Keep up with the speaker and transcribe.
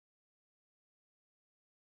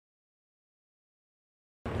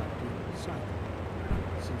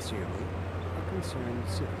Sincerely, a concerned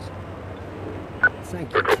citizen.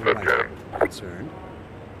 Thank you for writing, concern.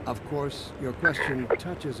 Of course, your question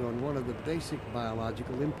touches on one of the basic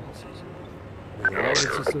biological impulses, with all its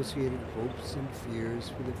associated hopes and fears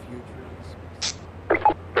for the future.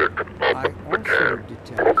 I also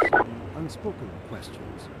detect some unspoken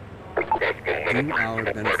questions. Do our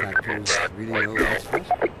benefactors really know what's best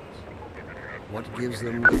for us? What gives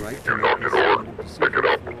them the right to make this kind of decision for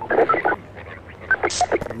mankind?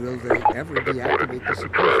 Will they ever deactivate the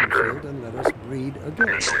suppression field and let us breed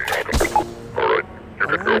again?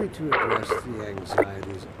 Allow me to address the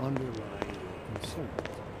anxieties underlying your concerns,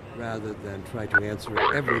 rather than try to answer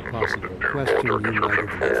every possible question you might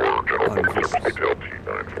have left unvoiced.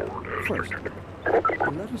 First,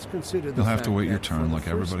 let us consider the You'll have fact to wait your that turn for like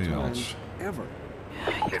the first everybody time else. Ever,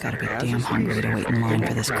 You've got to be damn hungry to wait in line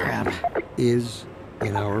for this crap. is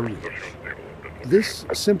in our reach. This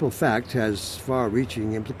simple fact has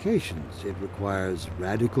far-reaching implications. It requires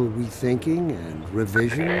radical rethinking and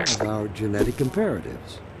revision of our genetic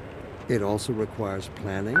imperatives. It also requires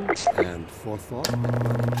planning and forethought in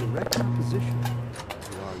direct opposition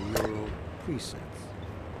to our neural precepts.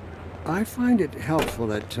 I find it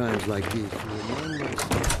helpful at times like these to remind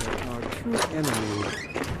myself that our true enemy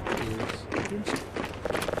is instinct.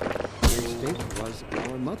 Instinct was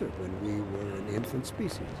our mother when we were an infant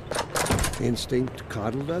species. Instinct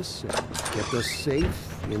coddled us and kept us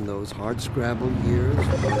safe in those hard-scrabble years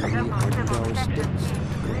when we hardened our sticks,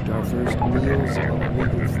 cooked our first meals on a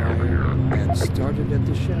meager fire, and started at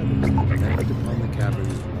the shadows that leapt upon the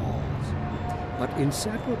cavern's walls. But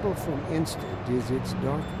inseparable from instinct is its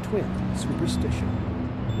dark twin, superstition.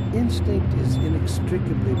 Instinct is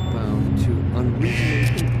inextricably bound to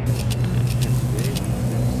unreasoning impulse. And today, its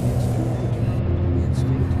true nature,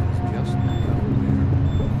 instinct has just become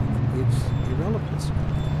aware of its irrelevancy.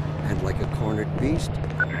 And like a cornered beast,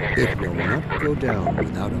 it will not go down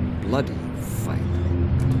without a bloody fight.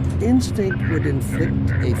 Instinct would inflict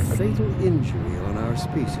a fatal injury on our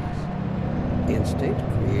species. Instinct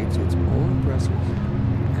creates its own oppressors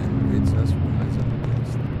and bids us rise up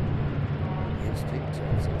against them. Instinct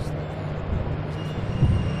tells us that the unknown is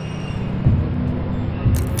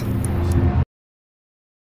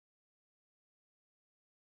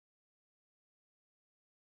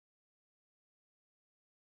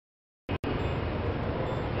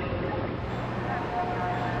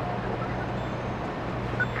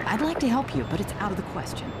I'd like to help you, but it's out of the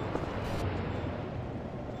question.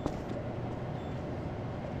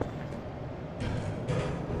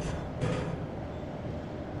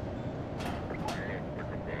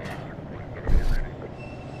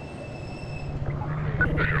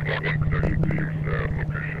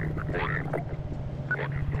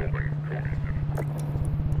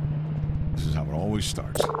 This is how it always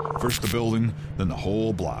starts. First the building, then the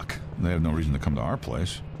whole block. They have no reason to come to our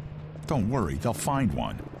place. Don't worry, they'll find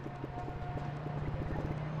one.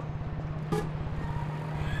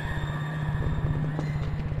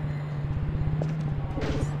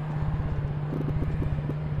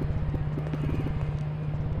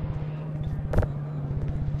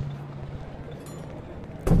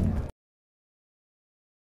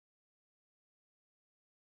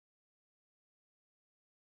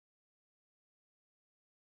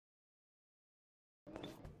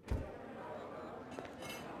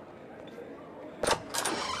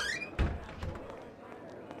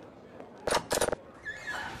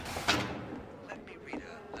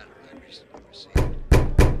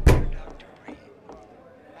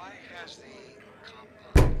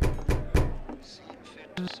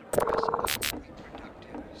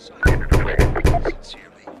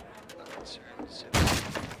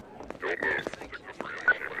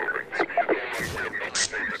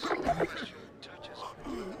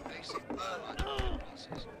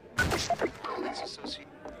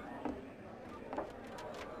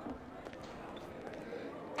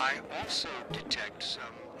 I also detect some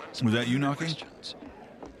Was that you knocking? questions.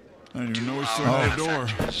 I didn't even know we still had a door.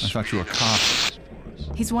 I thought you were a cop.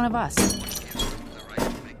 He's one of us. Gives them the right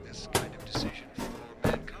to make this kind of decision for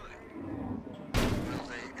mankind. Will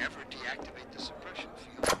they ever deactivate the suppression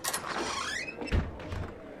field?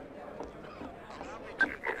 Allow me to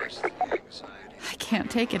address the anxiety. I can't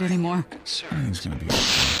take it anymore. Everything's gonna be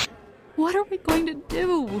okay. What are we going to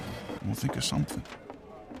do? We'll think of something.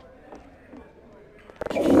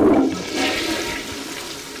 Please.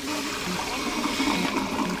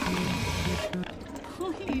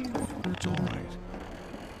 It's all right.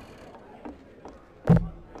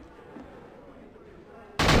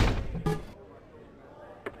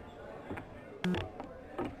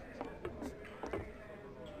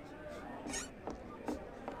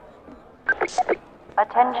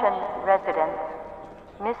 Attention, residents.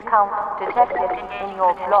 Miscount detected in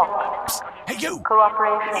your block. Hey, you!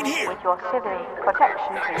 Cooperation In here! with your civil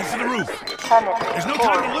protection team. Head for the roof! Permit There's no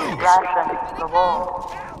time to lose. ration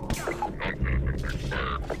reward.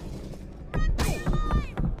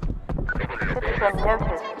 Citizen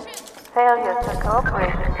notice. Failure to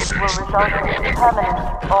cooperate will result in permanent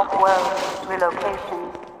off-world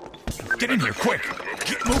relocation. Get in here, quick!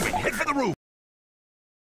 Keep moving! Head for the roof!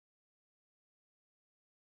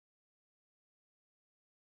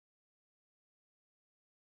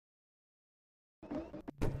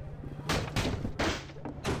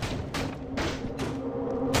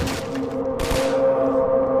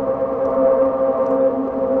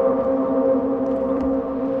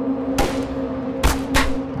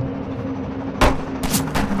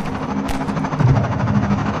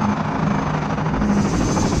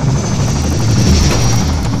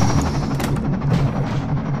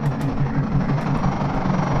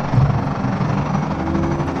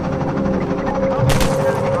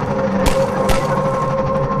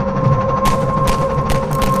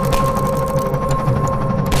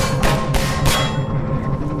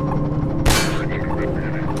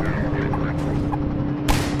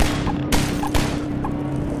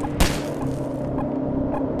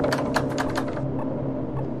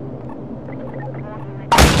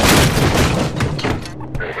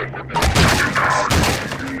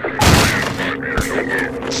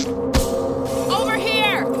 Over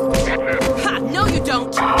here! Ha! No, you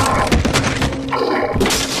don't!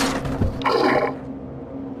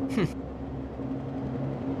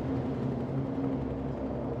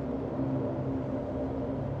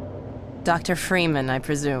 Dr. Freeman, I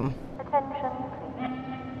presume. Attention, please.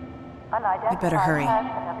 We better hurry. Person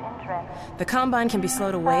of interest. The Combine can be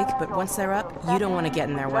slow to wake, but once they're up, you don't want to get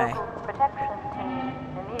in their way. Local protection team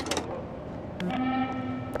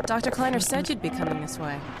immediately. Dr. Kleiner said you'd be coming this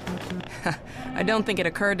way. I don't think it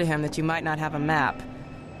occurred to him that you might not have a map.